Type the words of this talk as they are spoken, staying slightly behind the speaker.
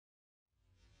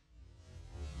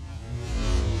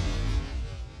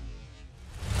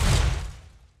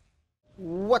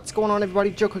What's going on,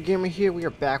 everybody? Joker Gamer here. We are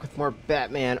back with more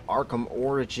Batman Arkham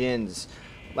Origins.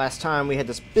 Last time we had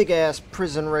this big-ass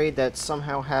prison raid that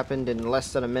somehow happened in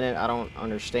less than a minute. I don't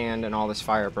understand, and all this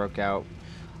fire broke out.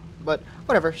 But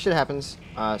whatever, shit happens.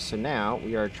 So now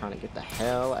we are trying to get the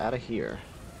hell out of here.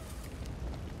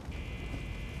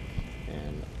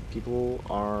 And people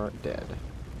are dead.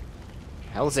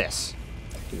 Hell is this?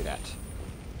 Do that.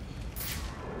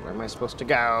 Where am I supposed to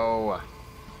go?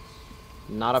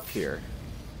 Not up here.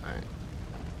 Alright.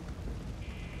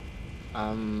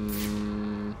 I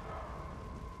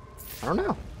don't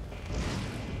know.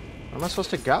 Where am I supposed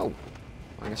to go?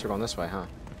 I guess we're going this way, huh?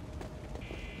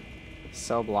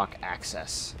 Cell block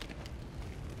access.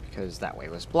 Because that way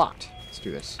was blocked. Let's do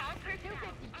this.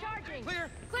 Clear!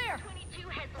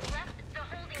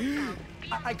 Clear!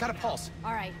 I got a pulse.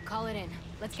 Alright, call it in.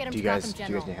 Let's get him Do you to guys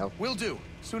General. need help? Will do.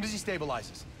 Soon as he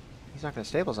stabilizes. He's not gonna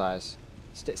stabilize.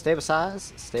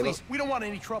 Stabilize? Please, we don't want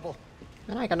any trouble.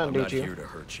 Man, I ain't got nothing to do with you. I'm not here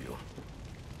to hurt you.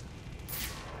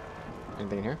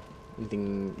 Anything in here?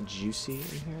 Anything juicy in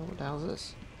here? What the hell is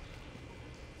this?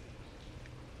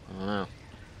 I don't know.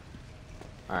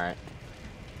 Alright.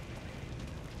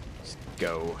 Let's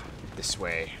go this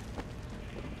way.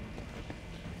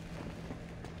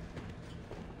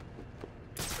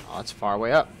 Oh, it's far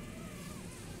way up.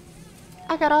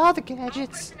 I got all the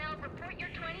gadgets.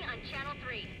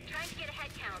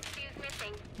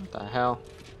 What the hell?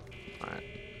 Alright.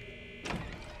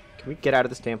 Can we get out of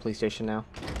this damn police station now?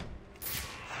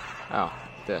 Oh,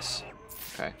 this.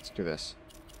 Okay, let's do this.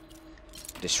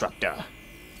 Disruptor.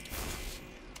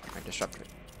 Alright, disruptor.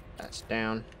 That's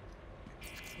down.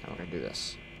 Now we're gonna do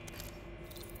this.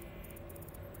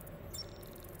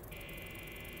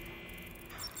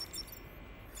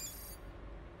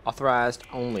 Authorized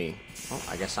only. Well,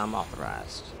 I guess I'm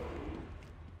authorized.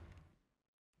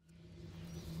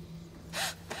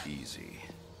 Easy.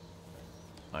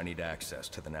 I need access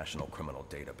to the National Criminal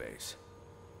Database.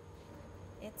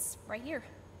 It's right here.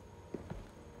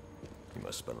 You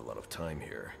must spend a lot of time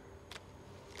here.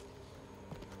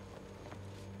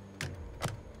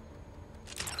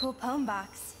 Cool poem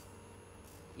box.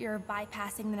 You're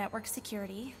bypassing the network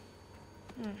security.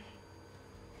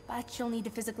 But you'll need to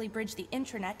physically bridge the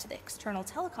intranet to the external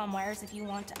telecom wires if you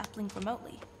want to uplink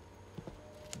remotely.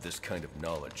 This kind of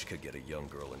knowledge could get a young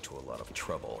girl into a lot of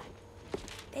trouble.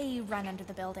 They run under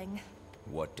the building.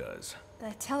 What does?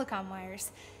 The telecom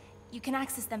wires. You can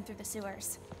access them through the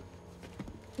sewers.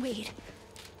 Wait.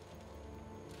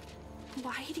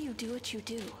 Why do you do what you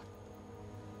do?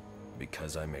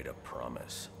 Because I made a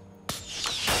promise.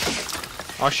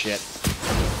 Oh shit.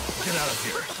 Get out of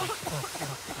here!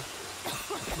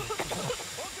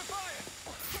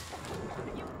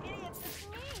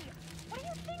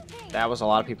 That was a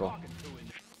lot of people.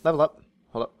 Level up.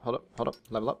 Hold up, hold up, hold up.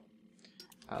 Level up.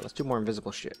 Let's do more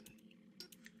invisible shit.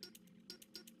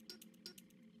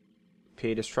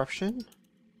 PA disruption?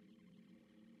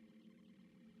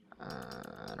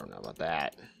 I don't know about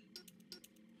that.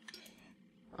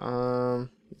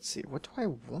 Let's see. What do I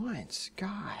want?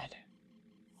 God.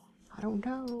 I don't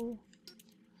know.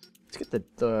 Let's get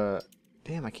the...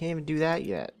 Damn, I can't even do that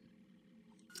yet.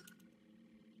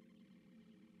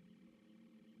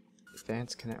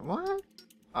 Advanced connect. What?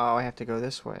 Oh, I have to go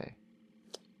this way.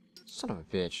 Son of a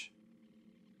bitch.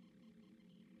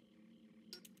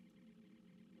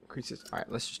 Increases.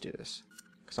 Alright, let's just do this.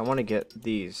 Because I want to get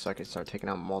these so I can start taking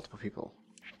out multiple people.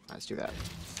 Let's do that.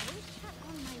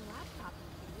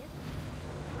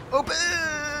 Open!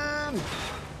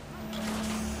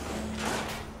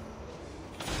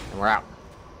 And we're out.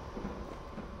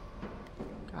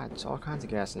 God, there's all kinds of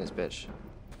gas in this bitch.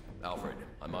 Alfred,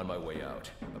 I'm on my way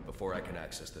out, but before I can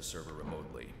access the server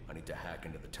remotely, I need to hack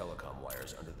into the telecom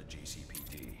wires under the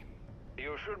GCPD.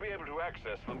 You should be able to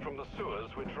access them from the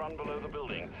sewers which run below the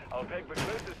building. I'll peg the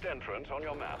closest entrance on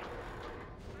your map.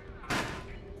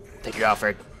 Thank you,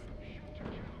 Alfred.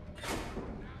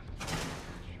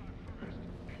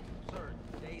 Sir,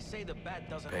 they say the bat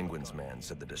doesn't... Penguin's man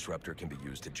said the disruptor can be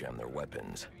used to jam their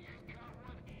weapons.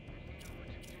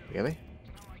 Really?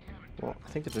 Well, I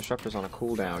think the disruptor's on a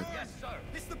cooldown. Yes, sir.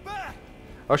 It's the bat.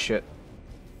 Oh shit.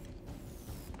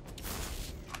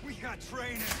 We got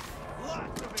training.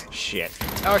 Lots of it. Shit.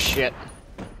 Oh shit.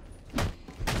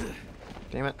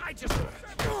 Damn it. I just...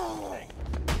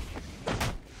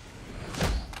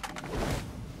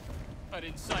 I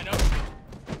didn't sign up.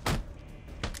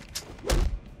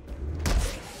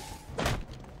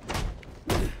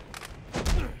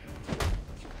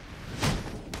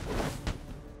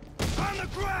 On the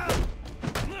ground.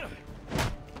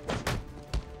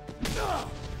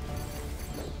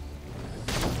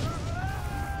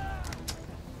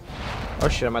 Oh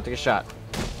shit, I'm about to get shot.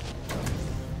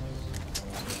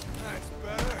 That's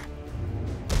better.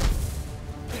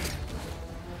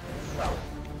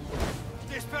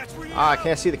 Dispatch, we need Ah, I help.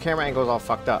 can't see, the camera angle's all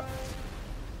fucked up.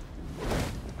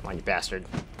 Come on, you bastard.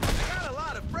 I got a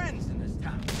lot of friends in this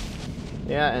town.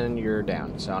 Yeah, and you're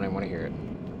down, so I don't even want to hear it.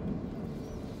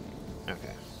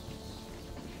 Okay.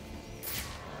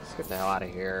 Let's get the hell out of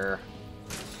here.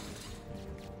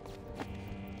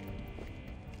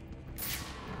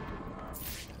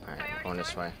 Alright, going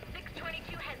this way.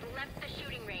 622 has left the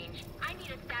shooting range. I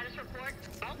need a status report.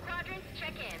 All quadrants,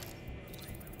 check in.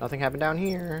 Nothing happened down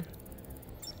here.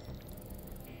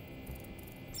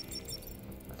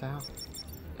 What the hell?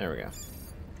 There we go.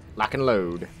 Lock and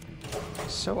load.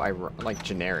 So like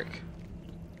generic.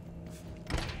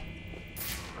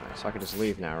 Alright, so I can just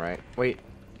leave now, right? Wait.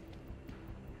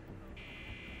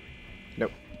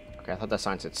 Nope. Okay, I thought that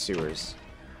sign said sewers.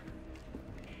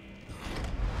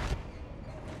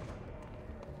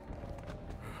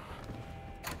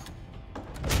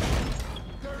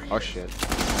 Oh shit.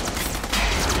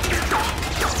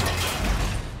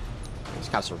 These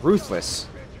cops are ruthless.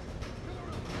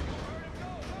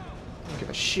 I don't give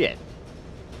a shit.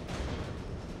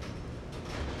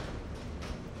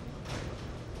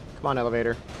 Come on,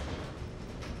 elevator.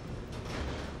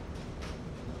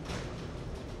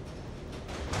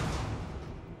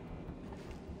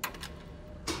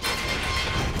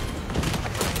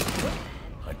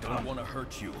 I don't want to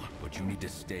hurt you, but you need to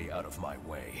stay out of my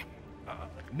way.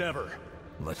 Never.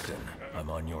 Listen, I'm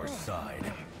on your side.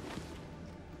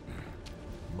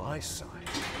 My side?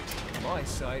 My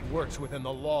side works within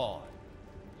the law.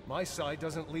 My side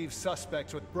doesn't leave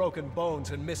suspects with broken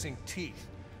bones and missing teeth.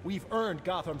 We've earned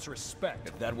Gotham's respect.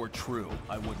 If that were true,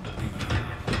 I wouldn't believe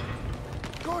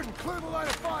you. Gordon, clear the line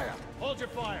of fire. Hold your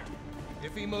fire.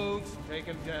 If he moves, take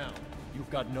him down. You've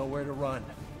got nowhere to run.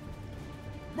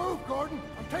 Move, Gordon.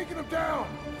 I'm taking him down.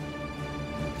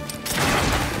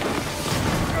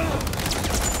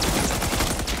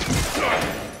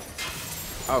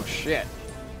 Oh shit.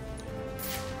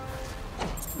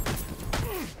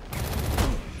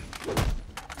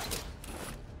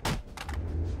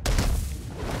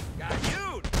 Got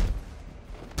you.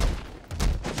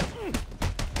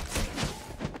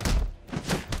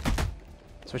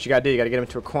 That's what you gotta do. You gotta get him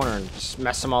to a corner and just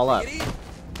mess them all up.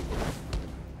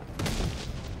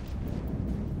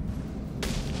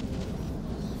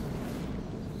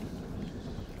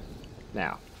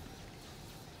 Now.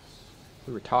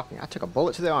 We were talking. I took a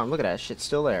bullet to the arm. Look at that. Shit's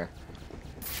still there.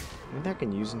 Anything I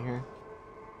can use in here?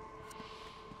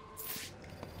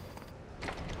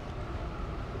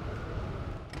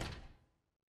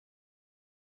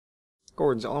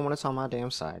 Gordon's the only one that's on my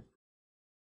damn side.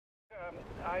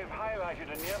 I've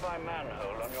highlighted a nearby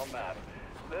manhole on your map.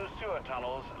 Those sewer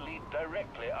tunnels lead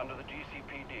directly under the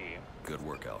GCPD. Good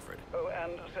work, Alfred. Oh,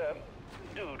 and, sir,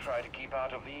 do try to keep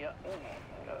out of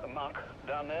the muck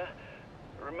down there.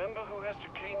 Remember who has to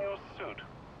clean your suit.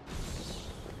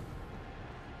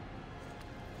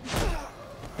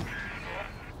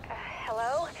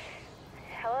 Hello?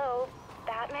 Hello,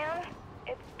 Batman?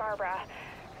 It's Barbara.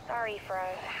 Sorry for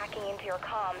hacking into your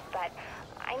comms, but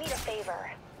I need a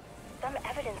favor. Some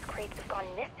evidence crates have gone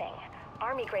missing.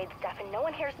 Army-grade stuff, and no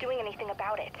one here is doing anything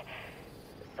about it.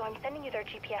 So I'm sending you their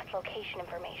GPS location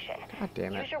information. God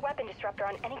damn it. Use your weapon disruptor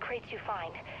on any crates you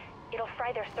find. It'll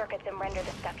fry their circuits and render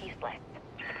the stuff useless.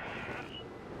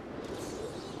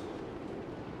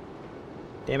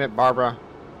 Damn it, Barbara.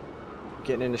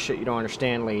 Getting into shit you don't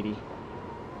understand, lady.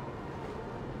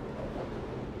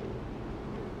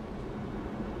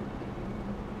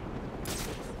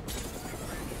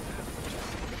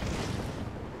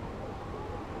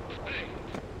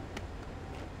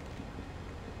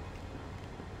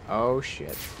 Oh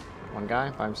shit. One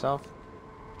guy by himself?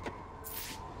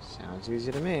 Sounds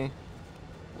easy to me.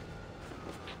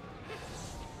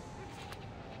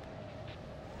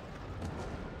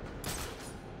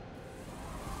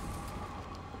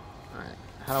 Alright,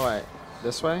 how do I...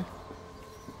 this way?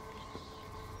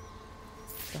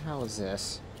 What the hell is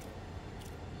this?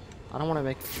 I don't want to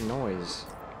make noise.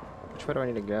 Which way do I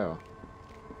need to go?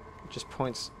 It just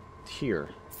points here.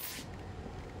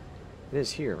 It is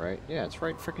here, right? Yeah, it's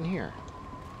right freaking here.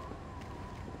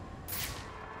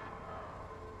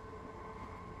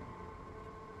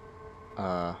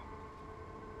 I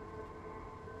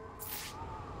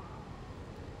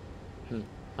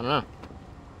don't know.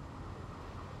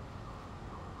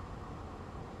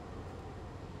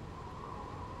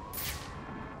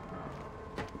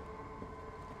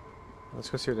 Let's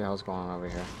go see what the hell's going on over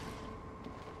here.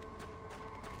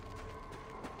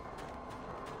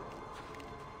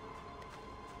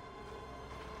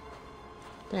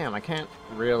 Damn, I can't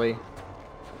really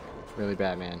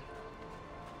Batman.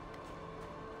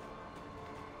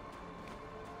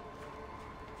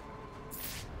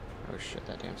 Oh shit,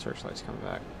 that damn searchlight's coming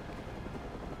back.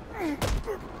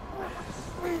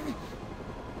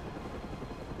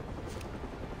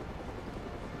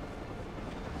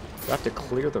 Do I have to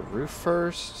clear the roof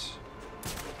first?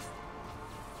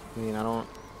 I mean, I don't...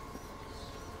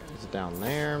 Is it down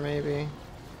there, maybe?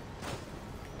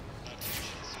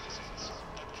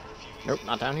 Nope,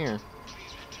 not down here.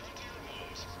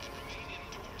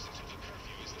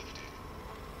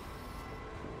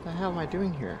 What the hell am I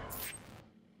doing here?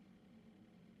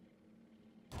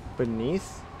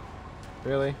 Beneath?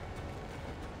 Really?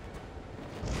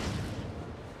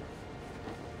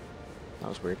 That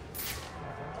was weird.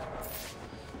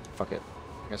 Fuck it.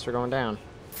 I guess we're going down.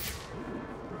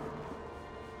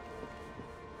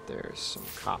 There's some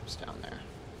cops down there.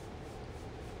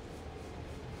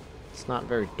 It's not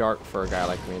very dark for a guy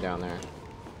like me down there.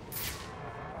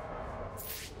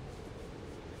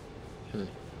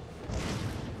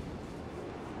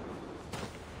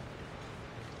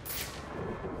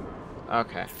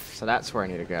 Okay, so that's where I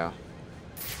need to go.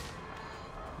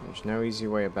 There's no easy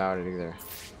way about it either.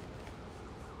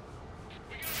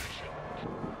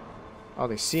 Oh,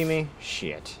 they see me?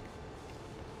 Shit.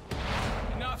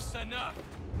 Enough's enough.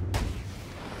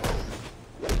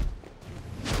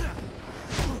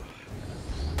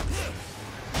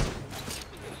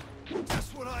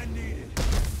 That's what I needed.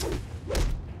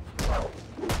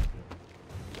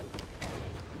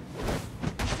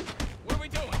 What are we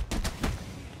doing?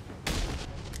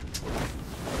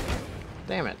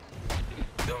 Damn it.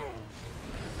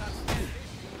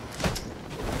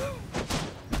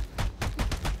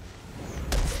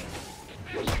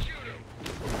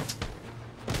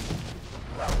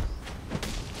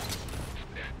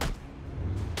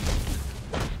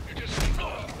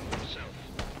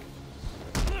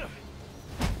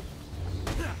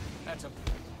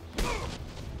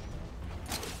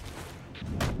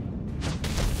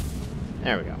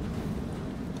 There we go.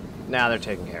 Now they're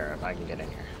taken care of. I can get in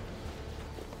here.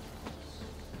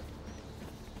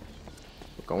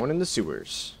 We're going in the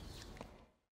sewers.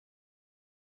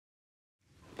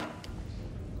 Oh,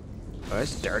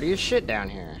 it's dirty as shit down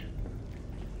here.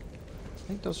 I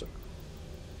think those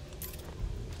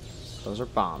are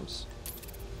bombs.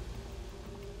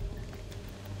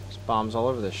 There's bombs all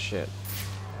over this shit.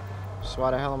 So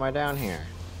why the hell am I down here?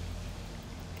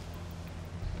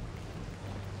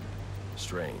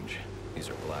 Strange. These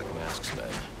are Black Mask's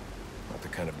men. Not the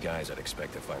kind of guys I'd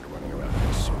expect to find running around in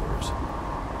these sewers.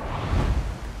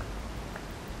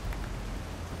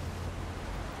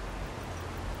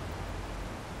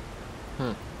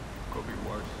 Could be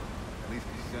worse. At least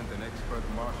he sent an expert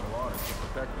martial artist to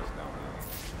protect us down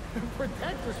there.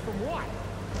 Protect us from what?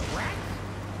 Rats?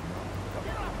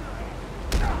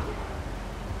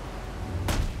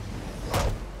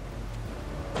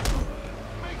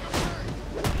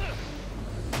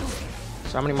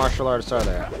 So how many martial artists are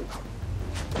there?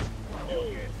 You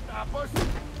can't stop us.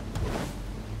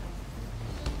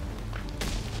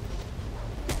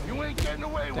 You ain't getting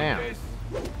away with this.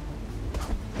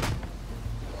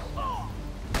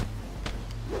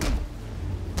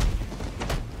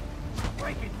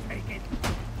 Break it, take it.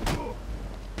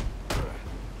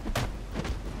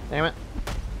 Damn it.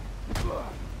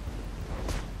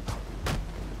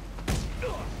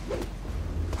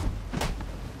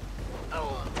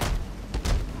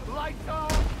 Lights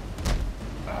on.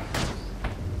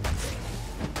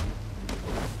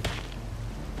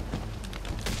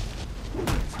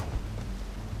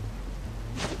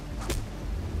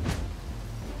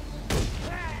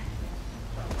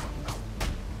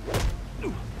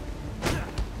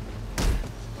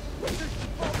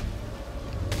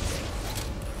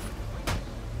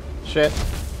 Shit.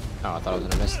 Oh, I thought I was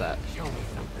gonna miss that. Show me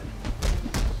something.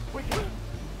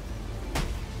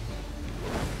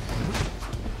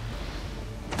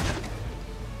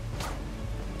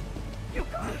 You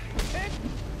got it.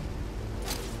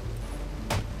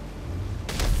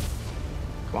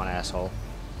 Come on, asshole.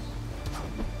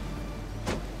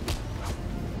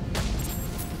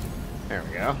 There we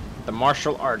go. The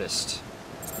martial artist.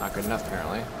 Not good enough,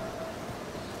 apparently.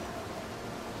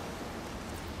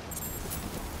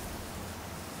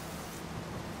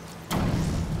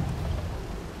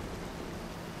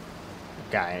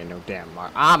 Guy ain't no damn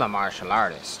I'm a martial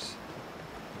artist.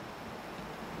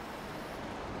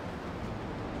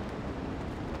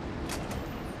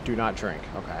 Do not drink.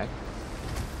 Okay.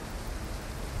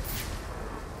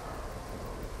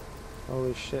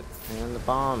 Holy shit, man, the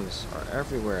bombs are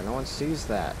everywhere. No one sees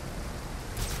that.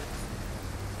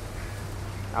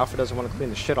 Alpha doesn't want to clean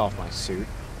the shit off my suit.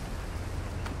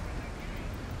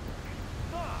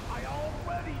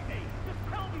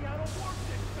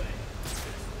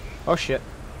 Oh shit.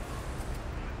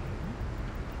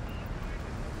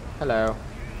 Hello.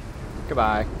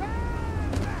 Goodbye.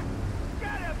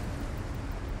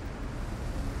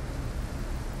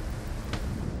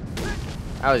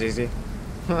 That was easy.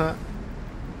 So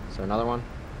another one.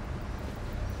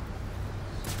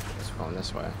 It's going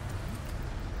this way.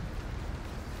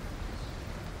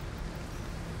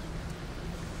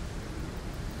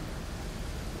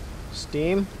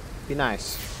 Steam? Be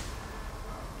nice.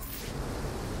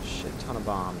 Shit ton of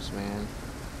bombs, man.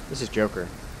 This is Joker.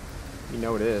 You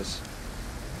know it is.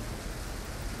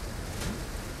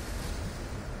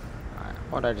 Alright,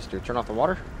 what did I just do? Turn off the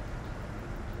water?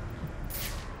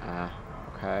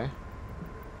 Okay.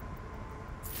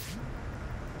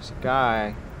 There's a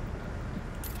guy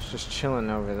who's just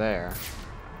chilling over there.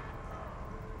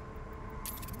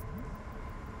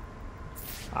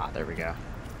 Ah, there we go.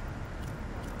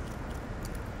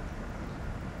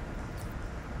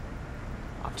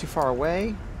 Not too far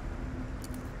away.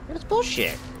 That's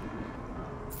bullshit.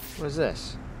 What is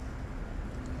this?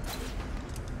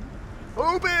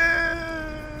 Open!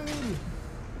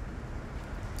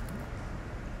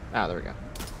 Ah, there we go.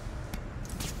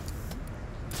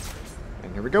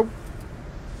 And here we go.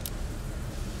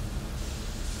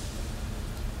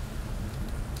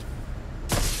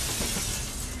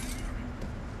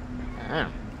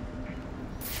 Damn.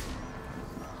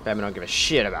 Batman don't give a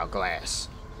shit about glass.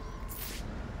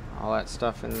 All that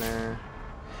stuff in there.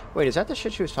 Wait, is that the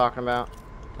shit she was talking about?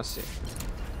 Let's see.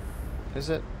 Is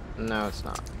it? No, it's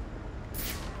not.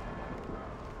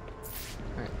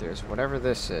 Alright, there's whatever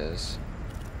this is.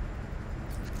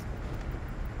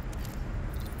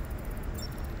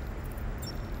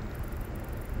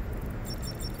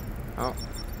 Oh,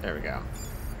 there we go.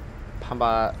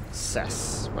 Pamba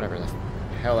Ses, whatever the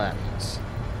hell that means.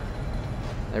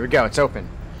 There we go, it's open.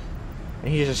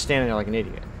 And he's just standing there like an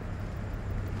idiot.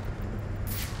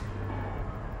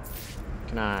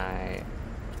 Can I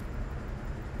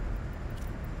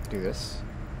do this?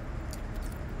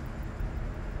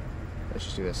 Let's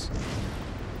just do this.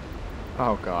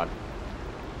 Oh god.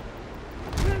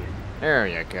 There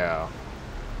you go.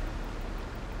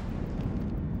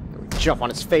 We jump on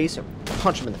his face and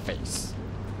punch him in the face.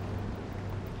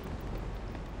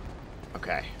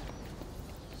 Okay.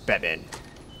 Batman.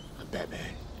 I'm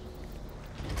Batman.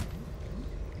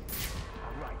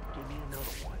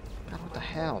 God, what the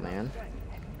hell, man?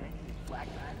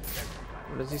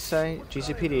 What does he say?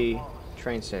 GCPD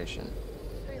train station.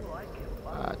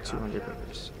 200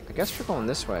 meters. I guess we're going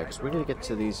this way because we need to get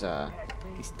to these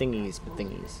thingies.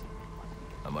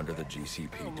 I'm under the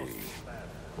GCPD.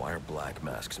 Why are Black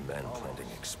Mask's men planting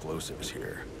explosives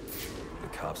here? The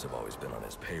cops have always been on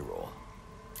his payroll.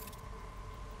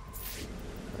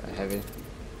 Heavy.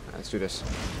 Right, let's do this.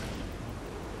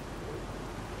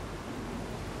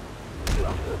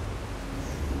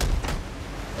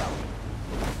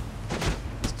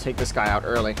 Let's take this guy out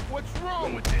early. What's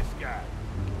wrong with this guy?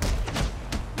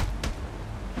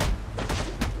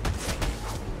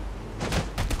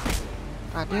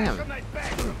 God damn.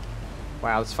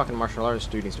 Wow, this fucking martial artist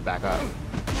dude needs to back up.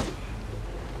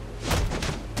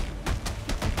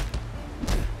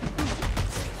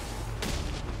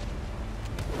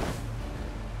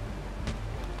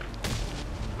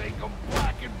 Make them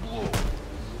black and blue.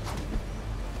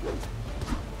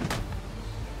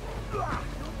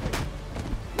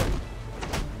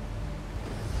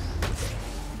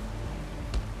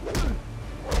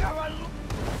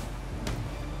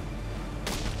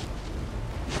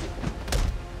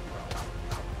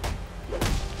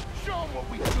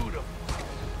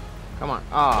 Come on.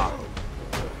 Ah.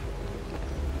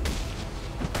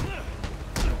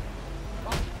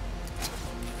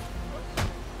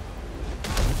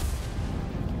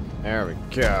 There we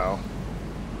go.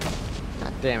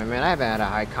 God damn it, man. I haven't had a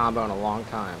high combo in a long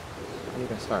time. I need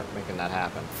to start making that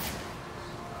happen.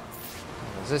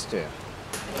 What does this do?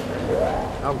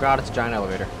 Oh god, it's a giant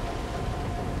elevator.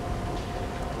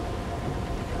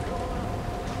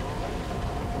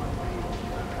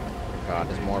 God,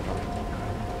 there's more of them.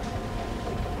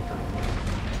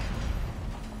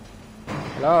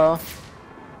 Hello?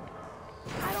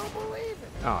 I don't believe it.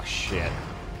 Oh, shit.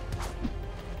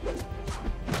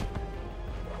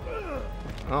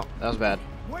 Oh, that was bad.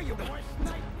 Where you boys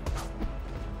snipe?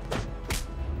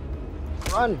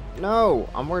 Run! No!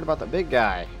 I'm worried about the big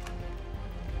guy.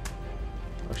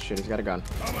 Oh shit, he's got a gun.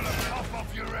 I'm gonna pop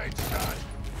off your head, son.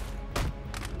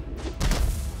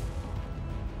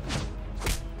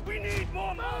 We need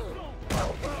more muscle.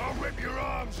 I'll rip your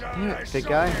arms Damn it, big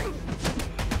guy.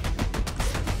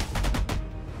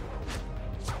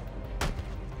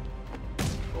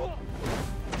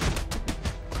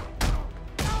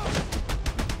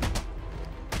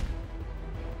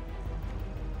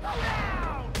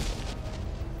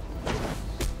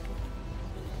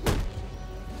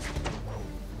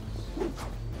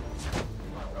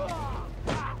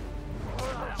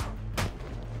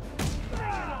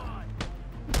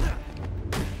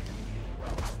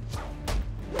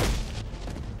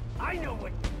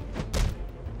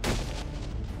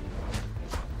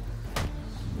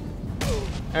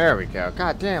 There we go.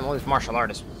 God damn, all these martial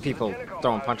artist people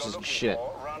throwing punches and shit.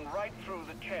 Run right through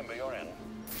the chamber you're in.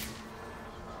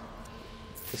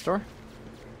 This door?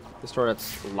 This door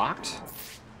that's locked?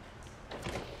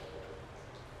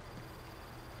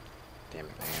 Damn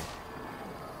it, man.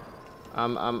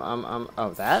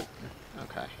 Oh, that?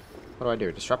 Okay. What do I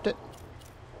do? Disrupt it?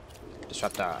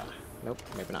 Disrupt, nope,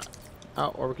 maybe not. Oh,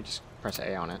 or we could just press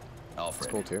A on it. Alfred,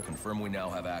 That's cool too. confirm we now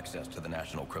have access to the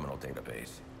National Criminal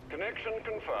Database. Connection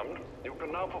confirmed. You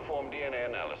can now perform DNA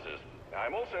analysis.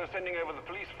 I'm also sending over the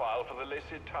police file for the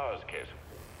Lacey Towers case.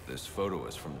 This photo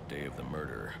is from the day of the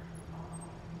murder.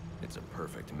 It's a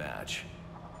perfect match.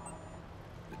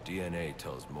 The DNA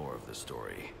tells more of the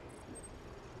story.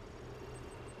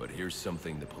 But here's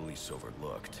something the police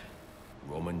overlooked.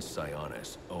 Roman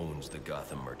Sionis owns the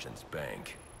Gotham Merchants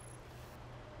Bank.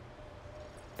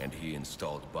 And he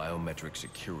installed biometric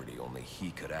security only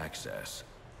he could access.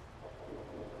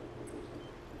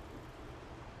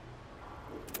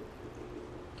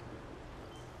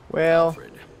 Well,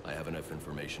 Alfred, I have enough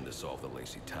information to solve the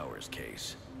Lacey Towers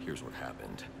case. Here's what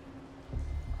happened.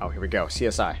 oh, here we go.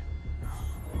 CSI.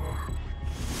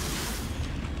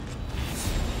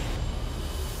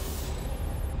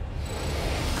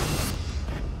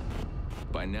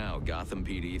 By now, Gotham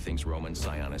PD thinks Roman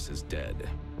Sionis is dead.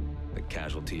 The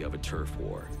casualty of a turf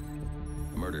war.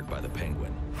 Murdered by the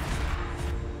Penguin.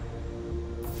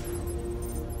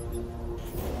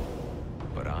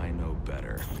 But I know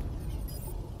better.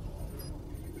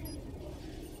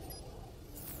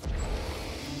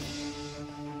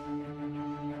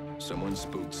 Someone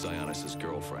spooked Sionis'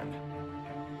 girlfriend.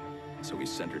 So he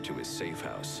sent her to his safe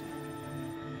house.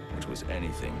 Which was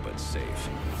anything but safe.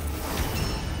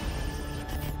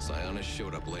 Sionis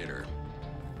showed up later.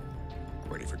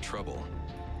 Ready for trouble.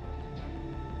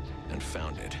 And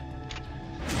found it.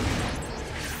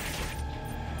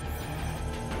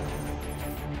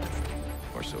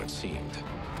 Or so it seemed.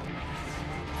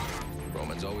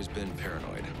 Roman's always been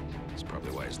paranoid. That's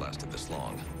probably why he's lasted this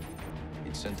long.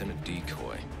 He'd sent in a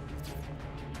decoy.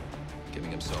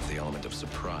 Giving himself the element of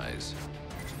surprise.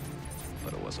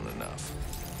 But it wasn't enough.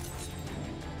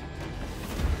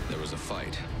 There was a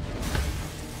fight.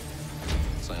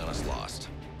 Sionis lost.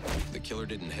 The killer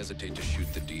didn't hesitate to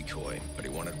shoot the decoy, but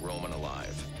he wanted Roman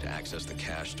alive to access the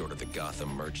cash stored at the Gotham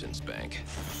Merchants Bank.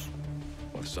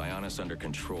 With Sionis under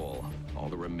control, all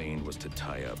that remained was to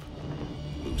tie up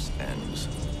loose ends.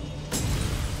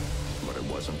 But it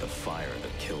wasn't the fire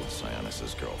that killed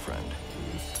Sionis' girlfriend.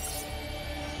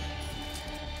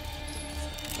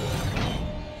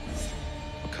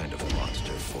 What kind of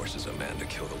monster forces a man to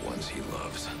kill the ones he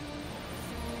loves?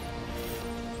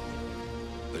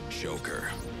 The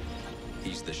Joker.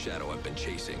 He's the shadow I've been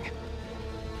chasing.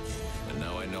 And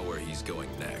now I know where he's going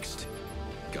next.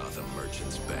 Gotham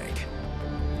Merchants Bank.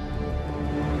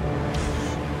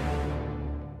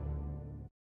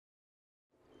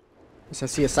 It's that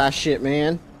CSI shit,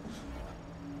 man.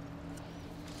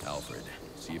 Alfred,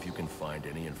 see if you can find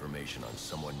any information on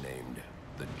someone named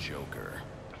the Joker.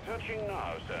 Searching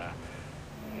now, sir.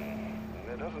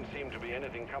 There doesn't seem to be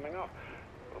anything coming up.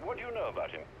 What do you know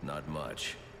about him? Not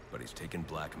much, but he's taken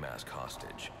Black Mask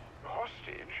hostage.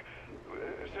 Hostage?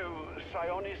 So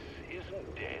Sionis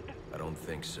isn't dead? I don't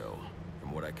think so.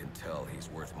 From what I can tell, he's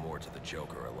worth more to the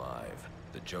Joker alive.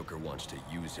 The Joker wants to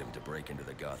use him to break into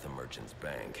the Gotham Merchants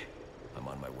Bank. I'm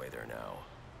on my way there now.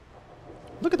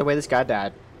 Look at the way this guy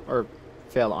died. Or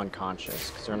fell unconscious,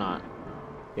 because they're not.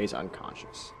 Yeah, he's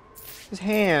unconscious. His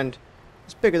hand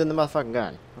is bigger than the motherfucking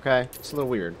gun, okay? It's a little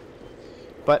weird.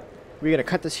 But we're going to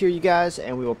cut this here, you guys,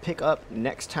 and we will pick up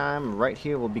next time. Right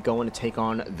here, we'll be going to take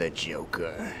on the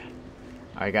Joker.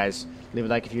 Alright, guys. Leave a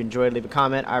like if you enjoyed. Leave a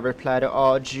comment. I reply to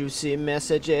all juicy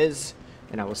messages.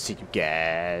 And I will see you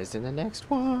guys in the next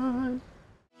one.